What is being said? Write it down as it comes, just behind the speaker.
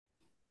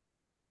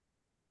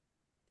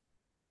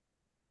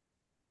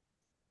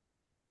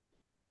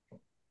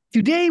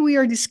Today we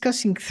are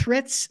discussing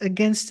threats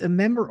against a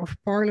member of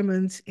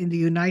parliament in the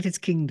United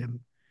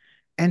Kingdom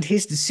and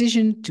his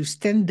decision to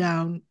stand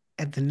down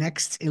at the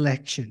next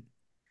election.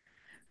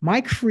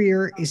 Mike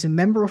Freer is a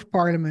member of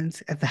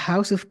parliament at the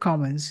House of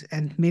Commons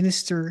and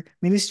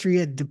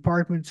ministry at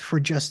Department for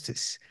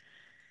Justice.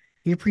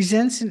 He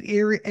represents an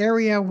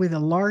area with a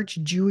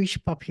large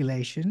Jewish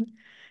population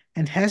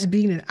and has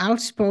been an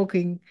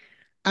outspoken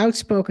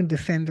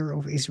defender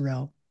of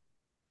Israel.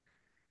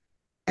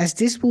 As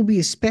this will be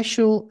a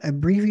special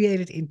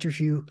abbreviated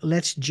interview,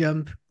 let's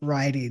jump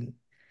right in.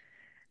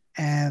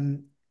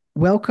 Um,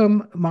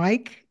 Welcome,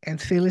 Mike, and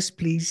Phyllis,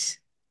 please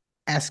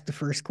ask the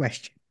first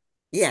question.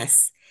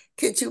 Yes.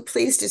 Could you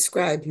please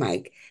describe,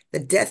 Mike, the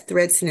death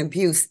threats and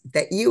abuse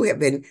that you have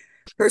been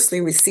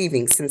personally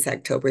receiving since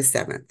October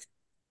 7th?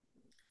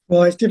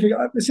 Well, it's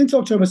difficult. Since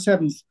October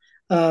 7th,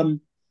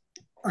 um,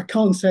 I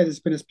can't say there's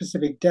been a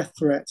specific death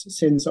threat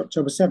since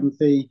October 7th.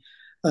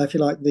 If you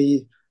like,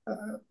 the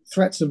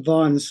threats of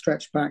violence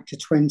stretch back to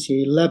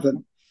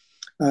 2011,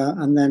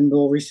 and then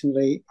more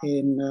recently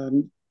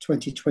in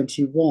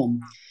 2021.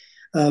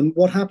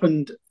 What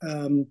happened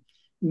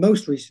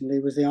most recently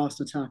was the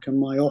arson attack on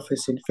my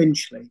office in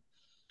Finchley.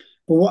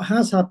 But what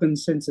has happened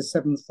since the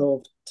 7th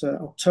of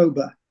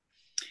October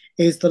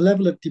is the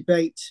level of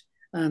debate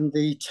and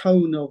the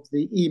tone of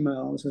the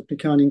emails has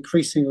become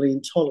increasingly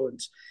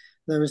intolerant.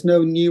 There is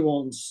no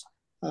nuance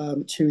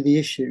to the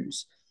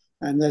issues,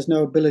 and there's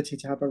no ability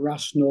to have a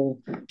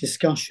rational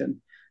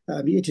discussion.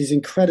 It is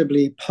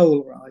incredibly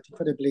polarized,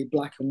 incredibly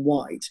black and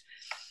white.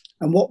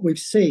 And what we've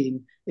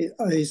seen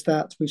is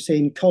that we've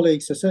seen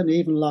colleagues, so certainly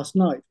even last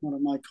night, one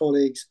of my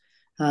colleagues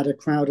had a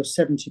crowd of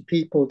 70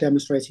 people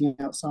demonstrating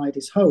outside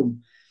his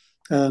home.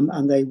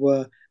 And they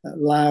were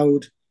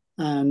loud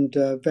and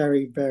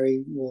very,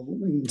 very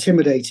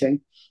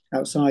intimidating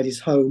outside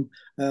his home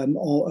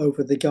all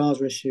over the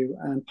Gaza issue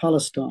and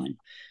Palestine.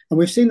 And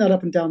we've seen that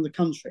up and down the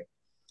country.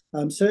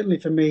 Certainly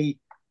for me,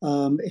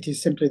 it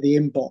is simply the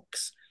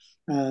inbox.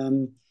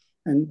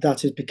 And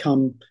that has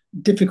become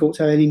difficult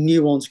to have any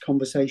nuanced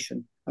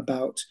conversation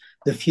about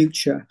the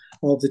future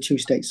of the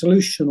two-state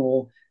solution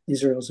or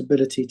Israel's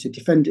ability to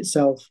defend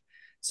itself.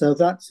 So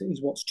that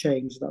is what's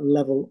changed, that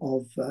level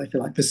of, if you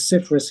like,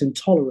 vociferous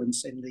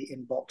intolerance in the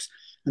inbox.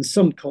 And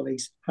some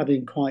colleagues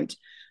having quite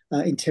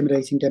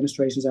intimidating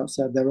demonstrations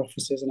outside their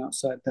offices and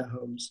outside their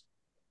homes.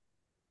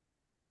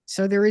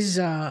 So there is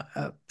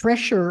a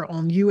pressure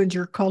on you and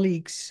your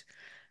colleagues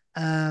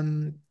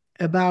um,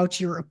 about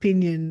your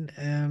opinion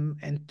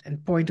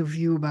and point of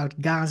view about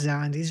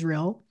Gaza and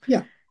Israel.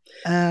 Yeah,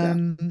 yeah.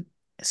 Um,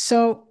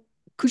 so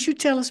could you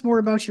tell us more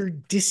about your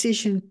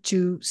decision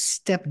to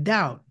step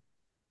down?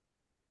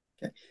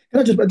 Okay.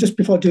 Can I just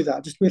before I do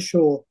that, just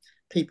reassure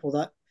people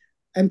that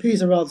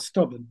MPs are rather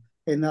stubborn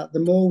in that the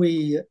more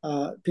we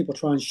people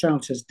try and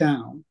shout us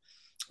down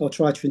or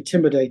try to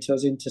intimidate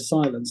us into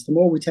silence, the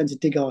more we tend to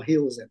dig our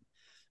heels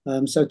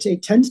in. So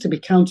it tends to be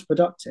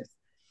counterproductive.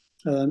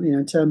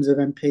 In terms of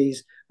MPs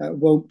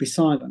won't be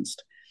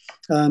silenced.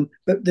 But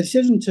the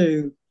decision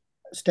to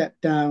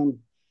step down,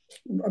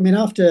 I mean,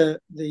 after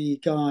the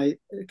guy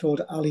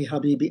called Ali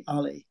Habibi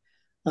Ali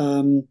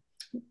um,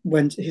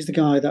 he's the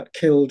guy that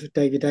killed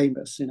David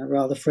Amos in a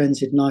rather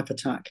frenzied knife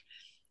attack.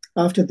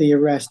 After the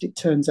arrest, it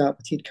turns out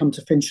that he'd come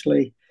to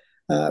Finchley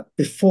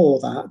before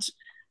that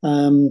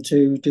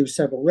to do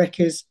several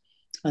recces,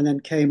 and then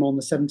came on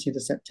the 17th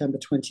of September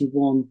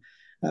 21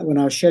 when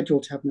I was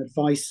scheduled to have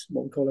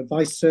what we call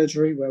advice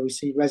surgery, where we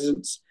see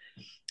residents.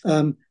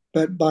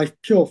 But by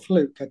pure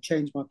fluke, I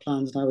changed my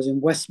plans and I was in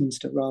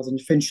Westminster rather than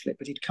Finchley.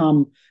 But he'd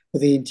come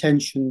with the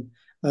intention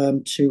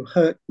to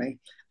hurt me.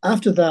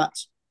 After that,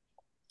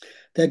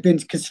 there'd been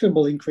a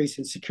considerable increase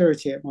in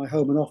security at my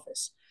home and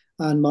office.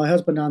 And my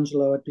husband,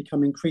 Angelo, had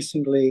become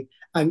increasingly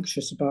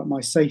anxious about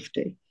my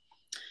safety.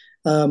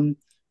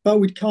 But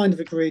we'd kind of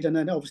agreed. And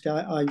then obviously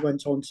I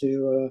went on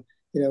to,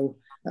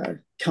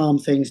 calm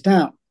things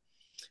down.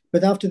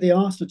 But after the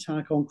arson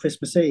attack on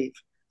Christmas Eve,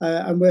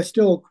 and we're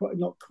still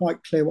not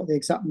quite clear what the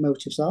exact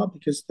motives are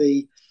because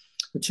the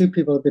two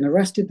people have been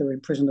arrested, they're in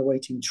prison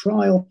awaiting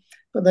trial,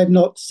 but they've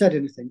not said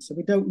anything. So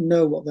we don't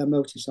know what their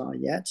motives are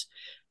yet.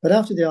 But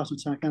after the arson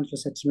attack, Angela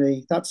said to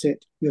me, "That's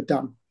it, you're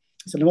done."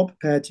 I said, "I'm not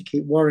prepared to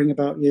keep worrying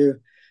about you,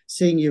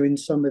 seeing you in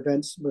some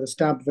events with a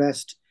stab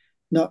vest,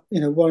 not,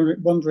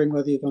 wondering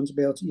whether you're going to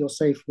be able to, you're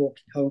safe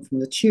walking home from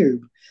the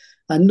tube."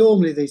 And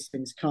normally these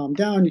things calm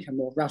down, you have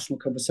more rational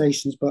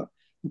conversations, but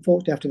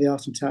unfortunately, after the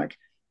arson attack,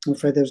 I'm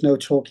afraid there was no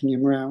talking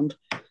him around.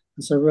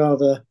 And so,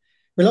 rather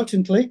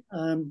reluctantly,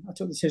 I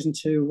took the decision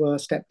to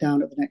step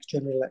down at the next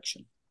general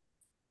election.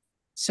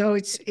 So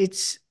it's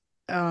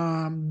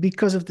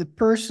because of the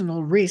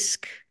personal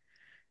risk,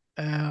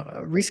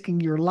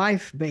 risking your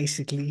life,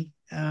 basically.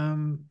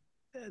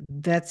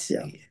 That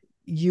Yeah.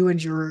 you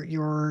and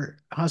your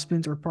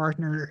husband or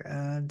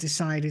partner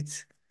decided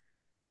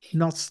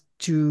not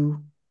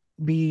to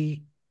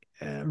be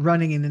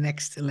running in the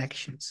next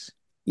elections.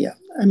 Yeah.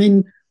 I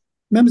mean,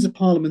 members of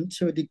parliament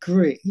to a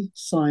degree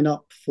sign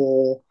up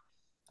for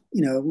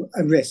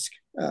a risk.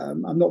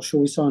 I'm not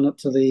sure we sign up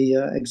to the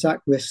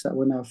exact risks that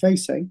we're now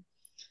facing,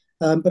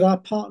 but our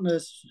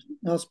partners,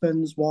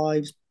 husbands,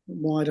 wives,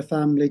 wider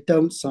family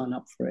don't sign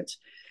up for it.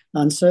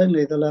 And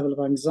certainly the level of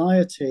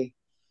anxiety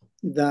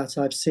that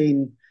I've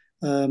seen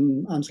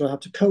Angela have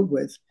to cope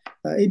with,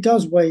 it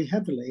does weigh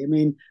heavily. I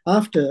mean,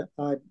 after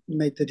I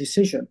made the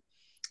decision,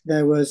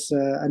 there was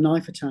a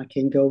knife attack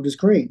in Golders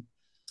Green.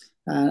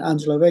 And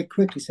Angela very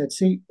quickly said,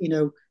 see,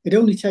 it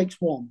only takes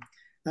one.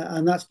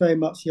 And that's very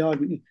much the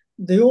argument.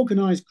 The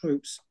organised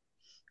groups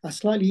are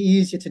slightly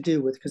easier to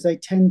deal with because they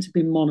tend to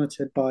be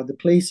monitored by the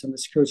police and the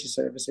security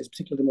services,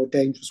 particularly the more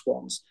dangerous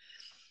ones.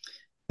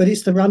 But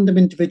it's the random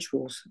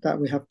individuals that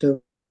we have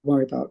to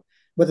worry about,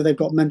 whether they've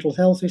got mental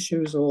health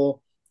issues or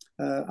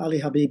Ali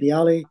Habibi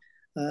Ali,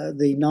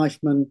 the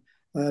knifeman,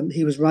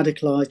 he was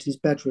radicalized in his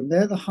bedroom.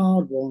 They're the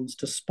hard ones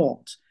to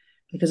spot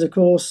because, of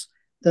course,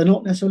 they're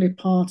not necessarily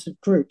part of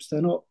groups.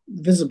 They're not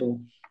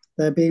visible.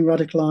 They're being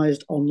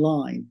radicalized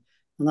online,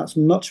 and that's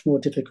much more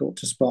difficult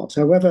to spot.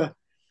 However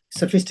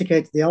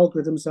sophisticated the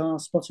algorithms are,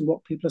 spotting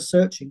what people are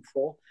searching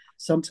for,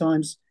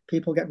 sometimes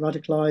people get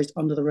radicalized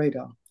under the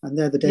radar, and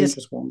they're the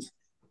dangerous ones.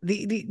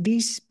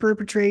 These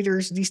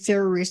perpetrators, these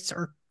terrorists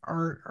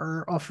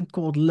are often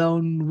called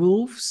lone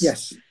wolves.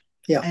 Yes.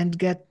 Yeah. And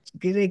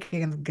they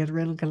can get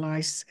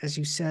radicalized, as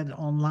you said,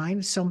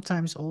 online.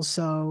 Sometimes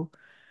also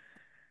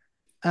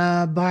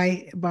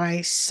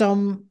by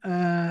some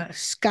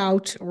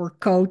scout or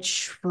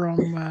coach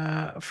from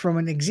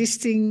an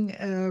existing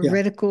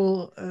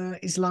radical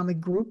Islamic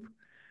group.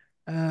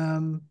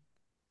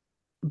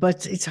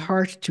 But it's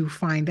hard to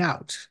find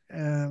out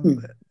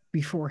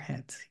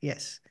beforehand.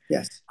 Yes.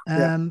 Yes.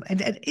 And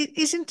it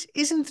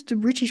isn't the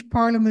British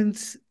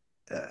Parliament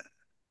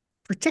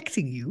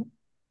protecting you?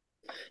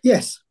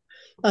 Yes.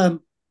 But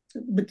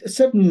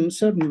certain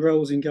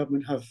roles in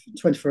government have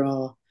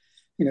 24-hour,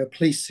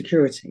 police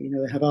security.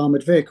 They have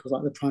armored vehicles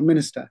like the Prime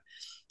Minister.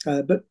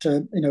 But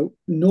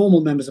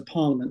normal members of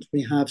Parliament,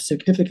 we have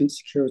significant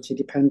security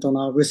depend on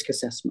our risk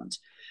assessment.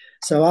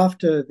 So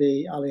after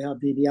the Ali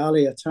Habibi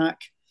Ali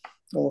attack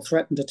or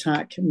threatened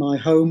attack, my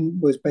home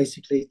was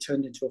basically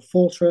turned into a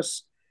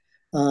fortress.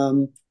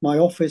 My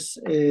office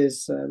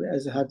has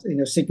had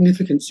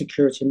significant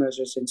security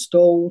measures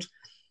installed,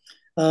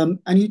 and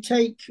you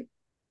take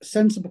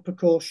sensible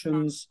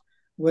precautions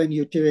when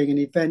you're doing an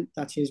event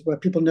that is where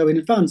people know in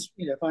advance.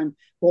 If I'm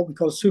what we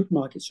call a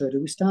supermarket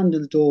surgery, we stand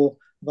in the door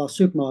of our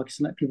supermarkets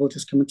and let people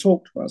just come and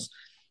talk to us.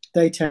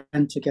 They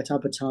tend to get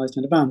advertised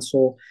in advance.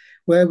 Or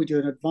where we do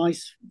an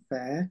advice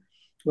fair,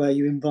 where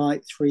you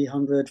invite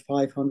 300,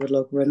 500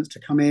 local residents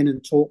to come in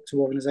and talk to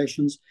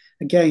organisations.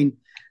 Again,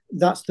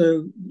 that's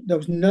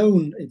those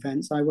known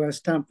events. I wear a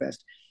stamp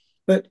vest.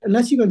 But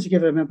unless you're going to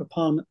give a member of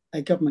Parliament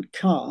a government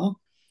car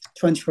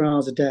 24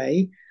 hours a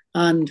day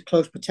and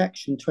close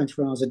protection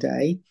 24 hours a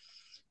day,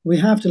 we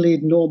have to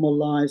lead normal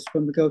lives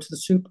when we go to the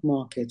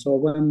supermarket or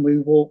when we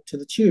walk to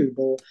the tube.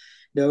 Or,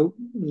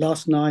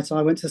 last night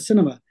I went to the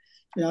cinema.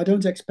 I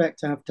don't expect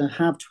to have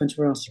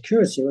 24-hour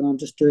security when I'm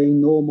just doing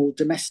normal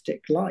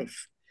domestic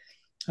life.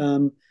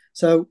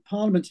 So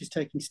Parliament is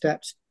taking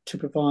steps to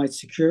provide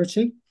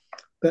security,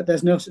 but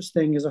there's no such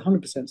thing as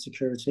 100%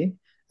 security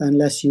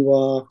unless you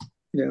are,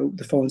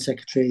 the Foreign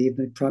Secretary,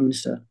 the Prime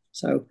Minister.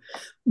 So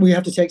we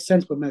have to take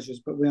sensible measures,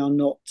 but we're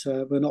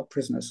not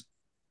prisoners.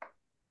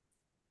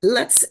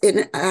 Let's,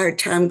 in our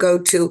time,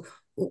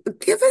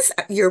 give us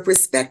your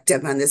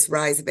perspective on this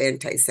rise of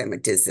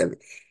anti-Semitism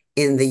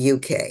in the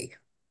UK.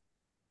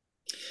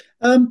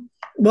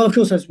 Well, of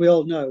course, as we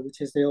all know, it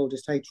is the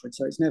oldest hatred,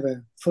 so it's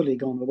never fully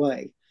gone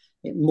away.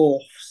 It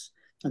morphs,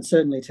 and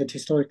certainly it had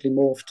historically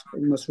morphed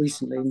most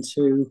recently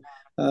into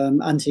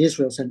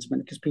anti-Israel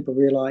sentiment because people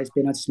realised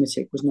being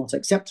anti-Semitic was not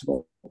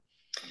acceptable.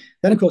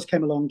 Then, of course,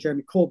 came along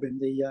Jeremy Corbyn,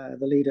 the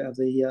leader of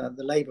the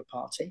Labour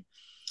Party,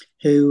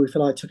 who, if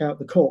you like, took out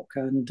the cork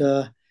and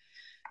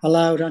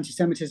allowed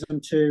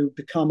anti-Semitism to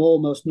become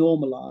almost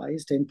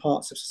normalised in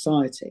parts of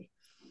society,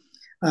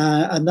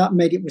 and that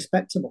made it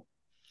respectable.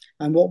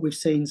 And what we've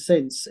seen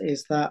since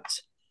is that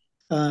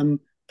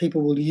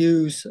people will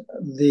use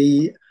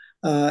the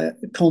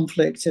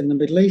conflict in the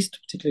Middle East,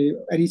 particularly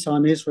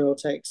anytime Israel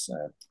takes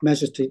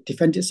measures to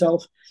defend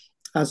itself,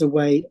 as a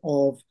way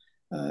of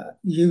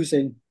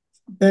using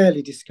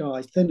barely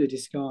disguised, thinly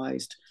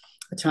disguised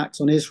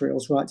attacks on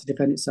Israel's right to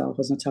defend itself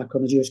as an attack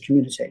on the Jewish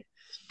community.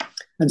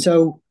 And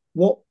so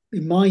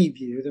in my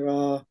view, there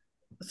are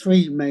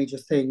three major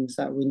things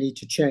that we need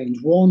to change.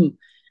 One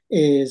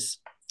is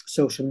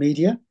social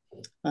media.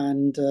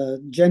 And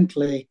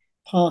gently,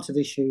 part of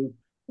the issue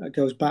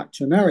goes back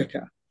to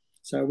America.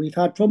 So we've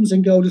had problems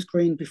in Golders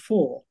Green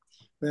before,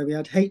 where we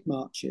had hate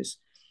marches,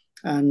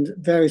 and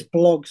various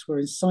blogs were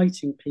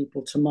inciting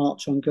people to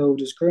march on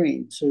Golders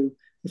Green to,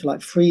 if you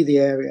like, free the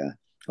area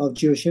of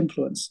Jewish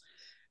influence.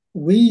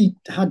 We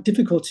had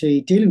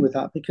difficulty dealing with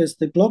that because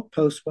the blog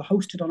posts were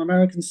hosted on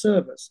American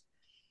servers,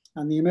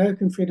 and the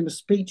American freedom of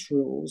speech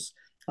rules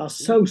are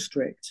so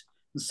strict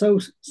and so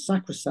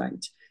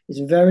sacrosanct. It's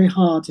very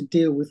hard to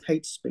deal with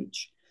hate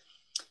speech.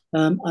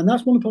 And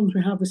that's one of the problems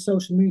we have with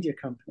social media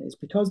companies.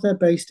 Because they're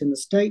based in the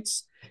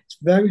States, it's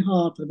very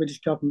hard for the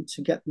British government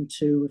to get them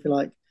to, if you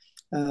like,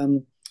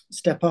 um,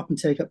 step up and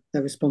take up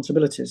their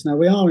responsibilities. Now,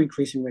 we are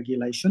increasing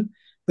regulation,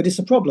 but it's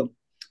a problem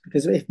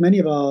because if many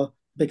of our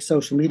big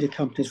social media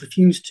companies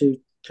refuse to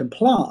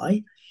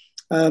comply,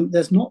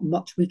 there's not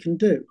much we can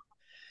do.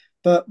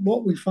 But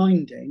what we're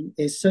finding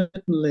is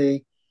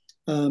certainly,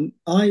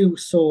 I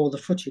saw the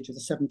footage of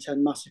the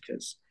 710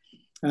 massacres,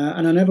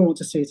 and I never want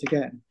to see it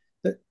again.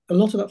 But a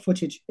lot of that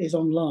footage is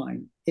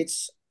online.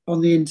 It's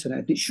on the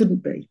internet. It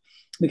shouldn't be,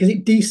 because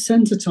it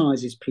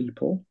desensitizes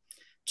people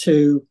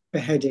to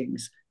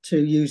beheadings,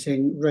 to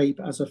using rape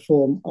as a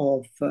form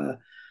of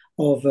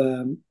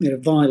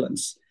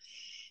violence.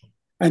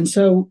 And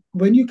so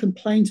when you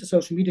complain to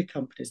social media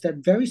companies, they're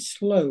very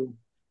slow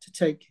to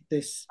take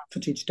this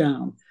footage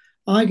down.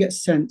 I get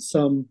sent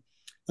some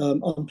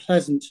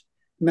unpleasant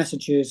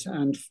messages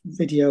and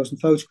videos and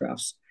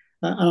photographs,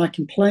 and I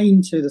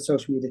complain to the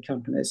social media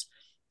companies,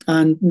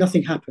 and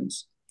nothing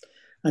happens.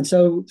 And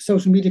so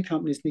social media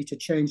companies need to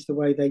change the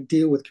way they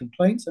deal with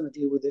complaints and they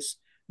deal with this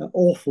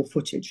awful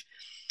footage.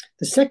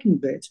 The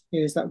second bit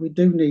is that we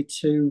do need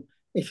to,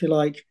 if you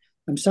like,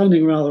 I'm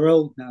sounding rather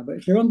old now, but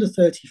if you're under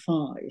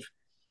 35,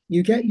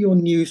 you get your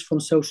news from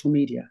social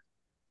media.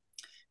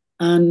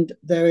 And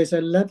there is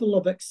a level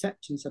of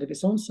acceptance that if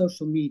it's on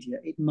social media,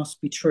 it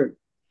must be true.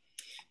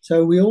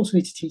 So we also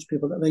need to teach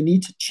people that they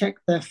need to check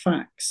their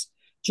facts.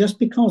 Just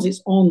because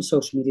it's on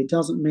social media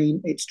doesn't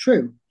mean it's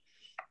true.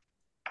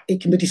 It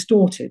can be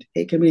distorted,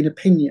 it can be an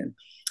opinion.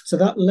 So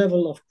that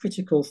level of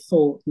critical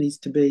thought needs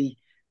to be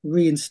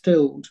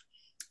reinstilled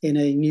in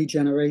a new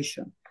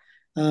generation.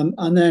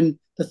 And then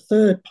the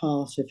third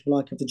part, if you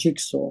like, of the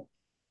jigsaw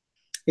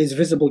is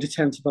visible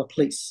deterrence of our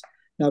police.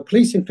 Now,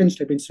 police in Finchley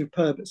have been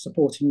superb at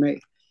supporting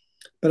me,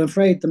 but I'm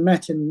afraid the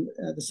Met in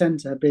the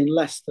centre have been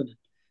less than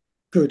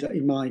good,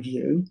 in my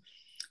view.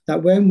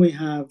 That when we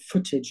have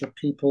footage of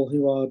people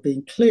who are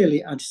being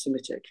clearly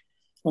anti-Semitic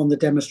on the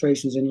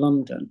demonstrations in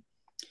London,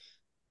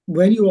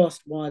 when you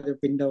ask why there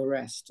have been no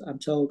arrests, I'm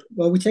told,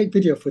 well, we take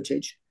video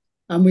footage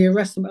and we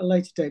arrest them at a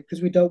later date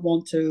because we don't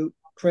want to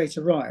create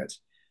a riot.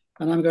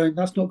 And I'm going,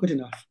 that's not good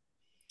enough.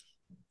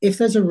 If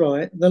there's a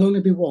riot, there'll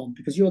only be one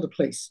because you're the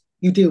police.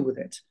 You deal with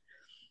it.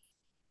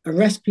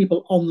 Arrest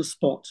people on the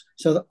spot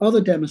so that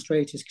other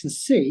demonstrators can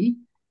see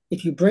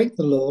if you break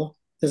the law,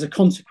 there's a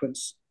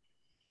consequence.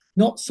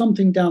 Not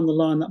something down the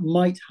line that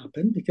might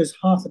happen because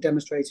half the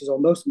demonstrators or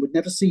most of them would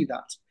never see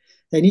that.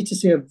 They need to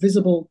see a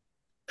visible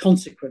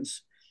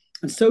consequence.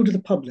 And so do the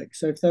public.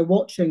 So if they're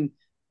watching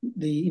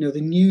the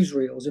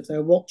newsreels, if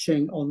they're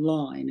watching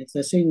online, if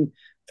they're seeing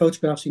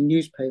photographs in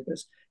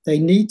newspapers, they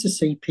need to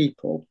see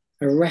people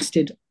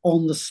arrested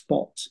on the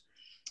spot.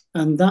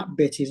 And that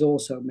bit is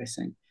also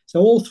missing. So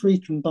all three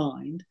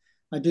combined,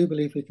 I do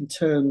believe we can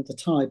turn the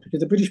tide because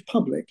the British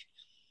public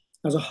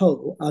as a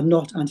whole are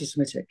not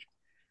anti-Semitic.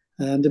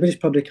 The British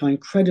public are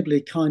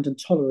incredibly kind and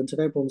tolerant of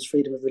everyone's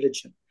freedom of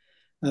religion.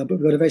 But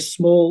we've got a very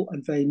small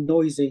and very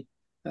noisy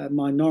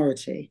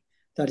minority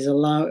that is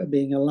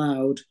being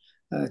allowed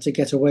to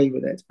get away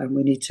with it. And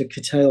we need to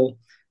curtail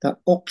that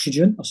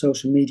oxygen of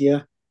social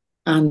media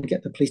and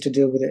get the police to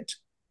deal with it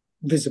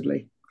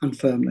visibly and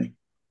firmly.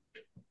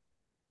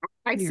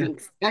 I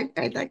think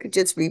I'd like to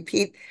just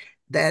repeat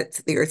that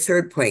your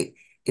third point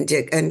and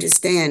to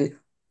understand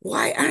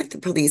why aren't the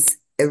police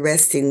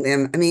arresting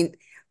them? I mean,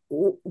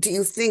 do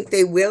you think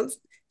they will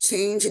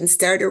change and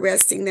start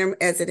arresting them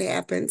as it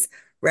happens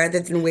rather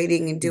than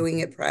waiting and doing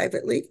it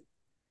privately?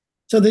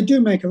 So they do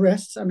make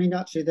arrests. I mean,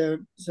 actually, there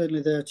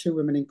are two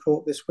women in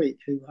court this week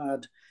who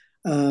had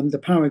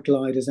the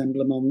paragliders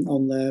emblem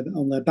on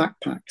their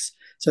backpacks.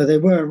 So they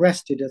were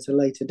arrested at a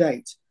later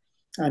date,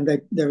 and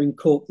they're in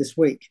court this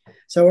week.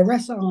 So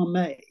arrests are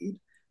made,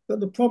 but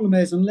the problem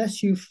is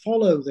unless you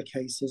follow the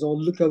cases or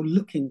go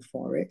looking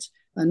for it,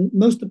 and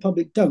most of the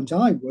public don't.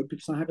 I would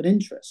because I have an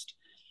interest,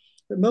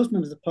 but most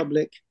members of the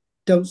public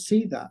don't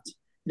see that.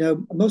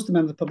 Most of the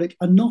members of the public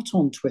are not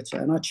on Twitter.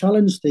 And I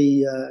challenged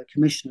the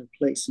Commissioner of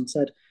Police and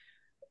said,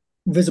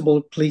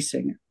 visible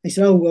policing. He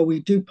said, oh, well,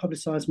 we do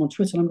publicise them on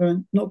Twitter. And I'm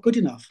going, not good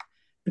enough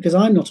because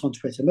I'm not on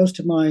Twitter. Most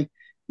of my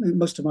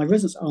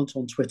residents aren't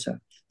on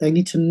Twitter. They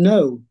need to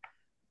know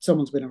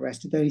someone's been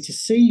arrested. They need to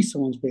see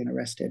someone's been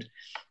arrested.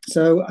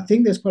 So I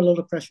think there's quite a lot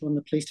of pressure on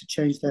the police to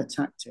change their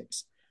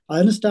tactics. I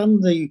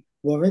understand the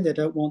worry. They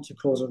don't want to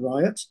cause a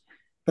riot.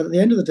 But at the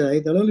end of the day,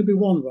 there'll only be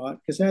one riot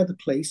because they're the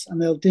police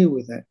and they'll deal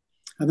with it.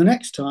 And the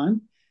next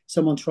time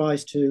someone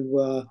tries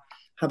to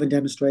have a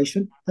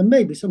demonstration, then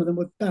maybe some of them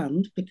were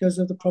banned because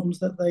of the problems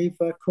that they've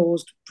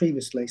caused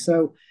previously.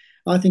 So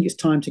I think it's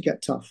time to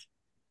get tough.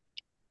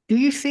 Do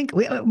you think,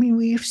 I mean,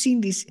 we've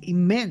seen these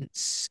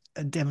immense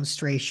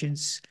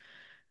demonstrations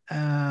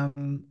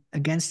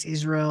against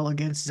Israel,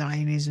 against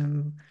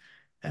Zionism,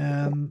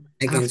 after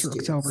Against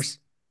October, Jews.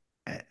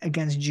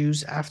 against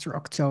Jews after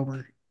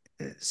October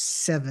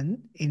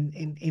 7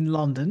 in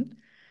London.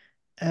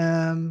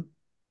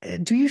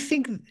 Do you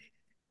think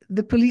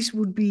the police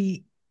would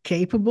be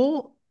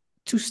capable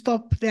to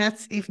stop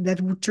that if that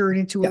would turn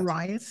into a Yeah.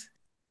 riot?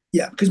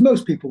 Yeah, because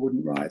most people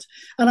wouldn't riot.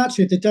 And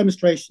actually, the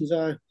demonstrations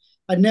are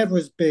never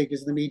as big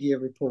as the media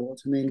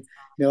report. I mean,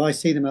 I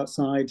see them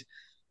outside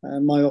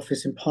my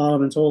office in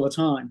Parliament all the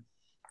time,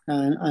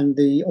 and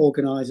the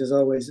organisers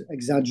always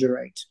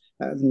exaggerate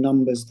the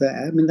numbers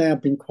there. I mean, they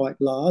have been quite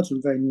large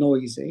and very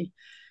noisy.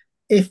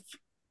 If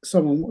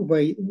someone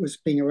was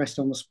being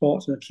arrested on the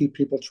spot and a few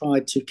people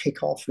tried to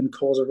kick off and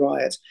cause a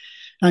riot,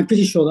 I'm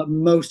pretty sure that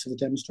most of the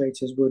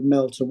demonstrators would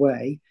melt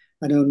away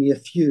and only a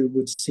few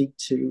would seek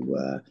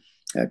to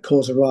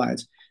cause a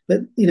riot.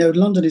 But,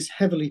 London is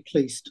heavily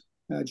policed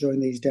during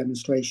these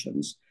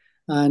demonstrations,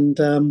 and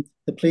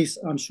the police,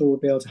 I'm sure, will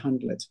be able to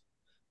handle it.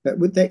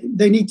 But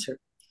they need to.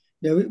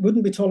 It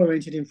wouldn't be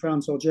tolerated in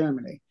France or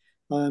Germany.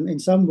 In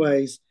some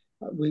ways,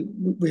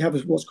 we have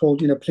what's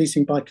called,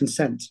 policing by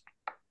consent.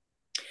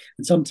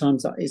 And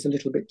sometimes that is a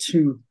little bit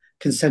too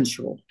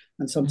consensual.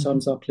 And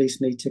sometimes our police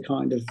need to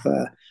kind of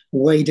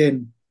wade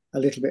in a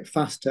little bit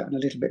faster and a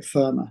little bit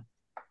firmer.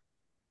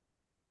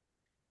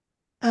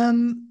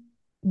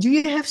 Do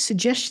you have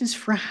suggestions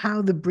for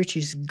how the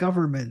British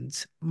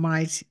government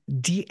might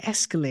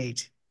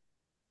de-escalate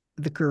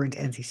the current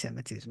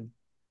anti-Semitism?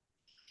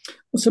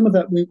 Well, some of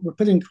that, we're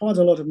putting quite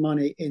a lot of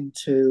money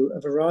into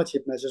a variety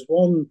of measures.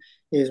 One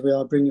is we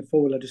are bringing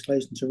forward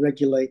legislation to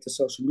regulate the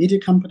social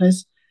media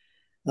companies.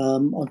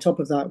 On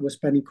top of that, we're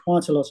spending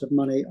quite a lot of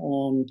money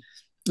on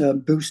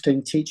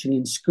boosting teaching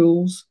in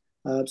schools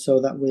so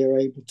that we are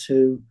able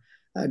to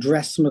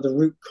address some of the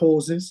root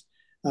causes.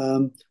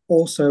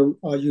 Also,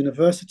 our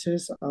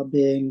universities are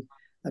being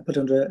put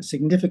under a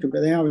significant,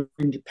 but they are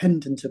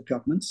independent of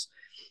governments,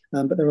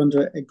 but they're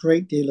under a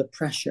great deal of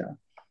pressure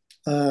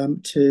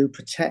to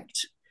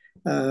protect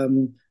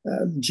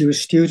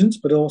Jewish students,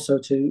 but also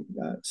to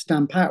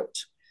stamp out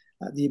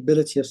the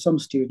ability of some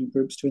student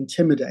groups to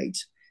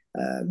intimidate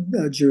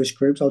Jewish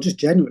groups, or just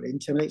generally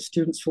intimidate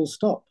students, full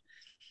stop.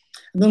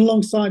 And then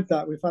alongside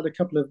that, we've had a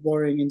couple of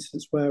worrying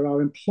incidents where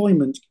our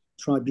employment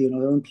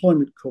tribunal, our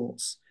employment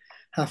courts,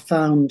 have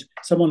found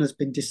someone has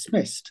been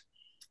dismissed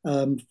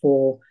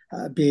for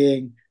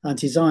being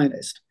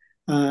anti-Zionist.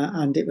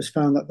 And it was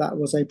found that that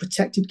was a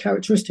protected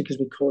characteristic, as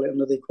we call it,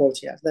 under the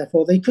Equality Act.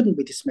 Therefore, they couldn't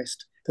be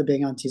dismissed for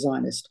being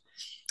anti-Zionist.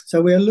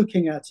 So we are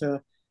looking at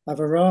a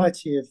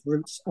variety of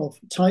routes of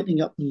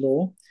tightening up the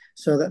law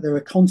so that there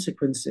are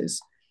consequences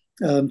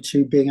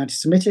to being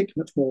anti-Semitic,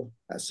 much more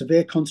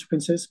severe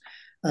consequences.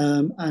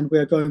 And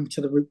we're going to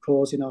the root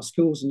cause in our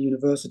schools and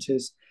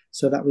universities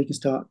so that we can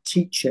start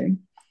teaching,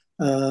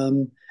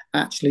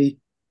 actually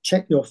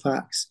check your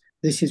facts.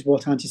 This is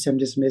what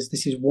anti-Semitism is.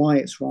 This is why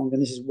it's wrong.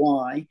 And this is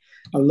why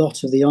a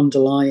lot of the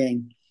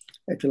underlying,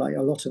 if you like,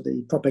 a lot of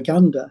the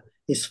propaganda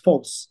is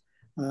false.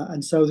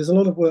 And so there's a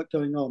lot of work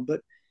going on,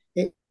 but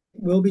it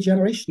will be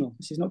generational.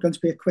 This is not going to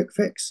be a quick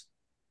fix.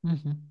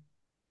 Mm-hmm.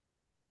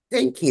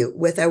 Thank you.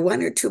 With our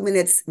 1 or 2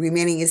 minutes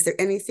remaining, is there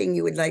anything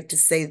you would like to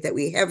say that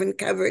we haven't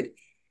covered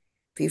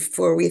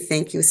before we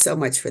thank you so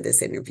much for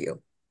this interview?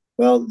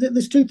 Well,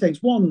 there's two things.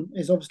 One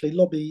is obviously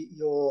lobby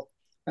your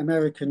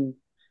American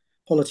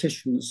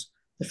politicians.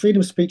 The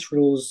freedom of speech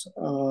rules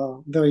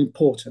are very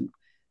important,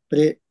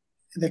 but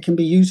they can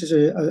be used as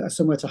a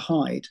somewhere to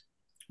hide,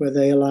 where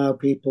they allow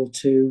people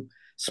to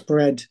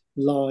spread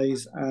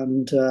lies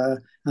and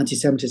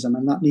anti-Semitism,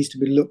 and that needs to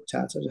be looked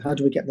at. How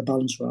do we get the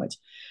balance right?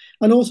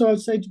 And also, I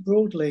would say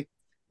broadly,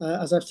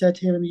 as I've said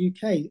here in the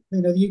UK,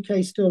 the UK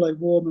is still a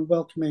warm and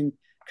welcoming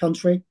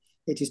country.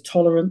 It is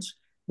tolerant.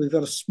 We've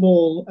got a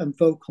small and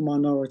vocal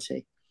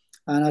minority,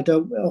 and I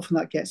don't often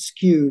that gets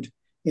skewed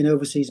in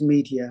overseas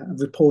media and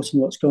reporting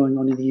what's going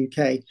on in the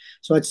UK.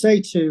 So I'd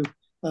say to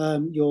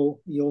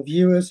your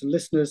viewers and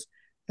listeners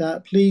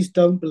that please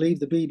don't believe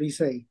the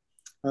BBC.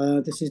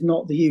 This is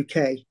not the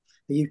UK.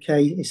 The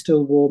UK is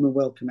still warm and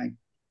welcoming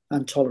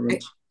and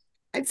tolerant.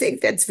 I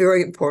think that's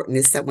very important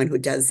as someone who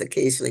does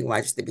occasionally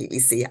watch the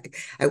BBC.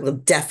 I will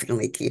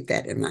definitely keep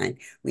that in mind.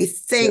 We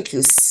thank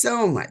you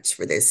so much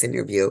for this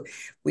interview.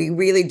 We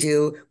really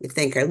do. We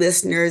thank our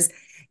listeners.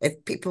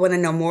 If people want to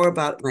know more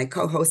about my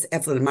co-host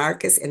Evelyn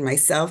Marcus and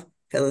myself,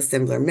 Phyllis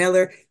Simler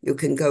Miller, you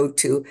can go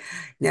to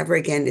Never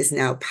Again Is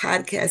Now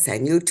podcast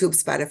on YouTube,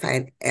 Spotify,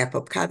 and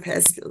Apple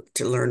Podcasts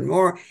to learn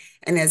more.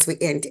 And as we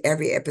end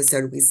every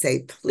episode, we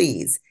say,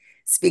 please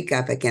speak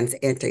up against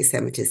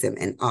anti-Semitism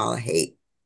and all hate.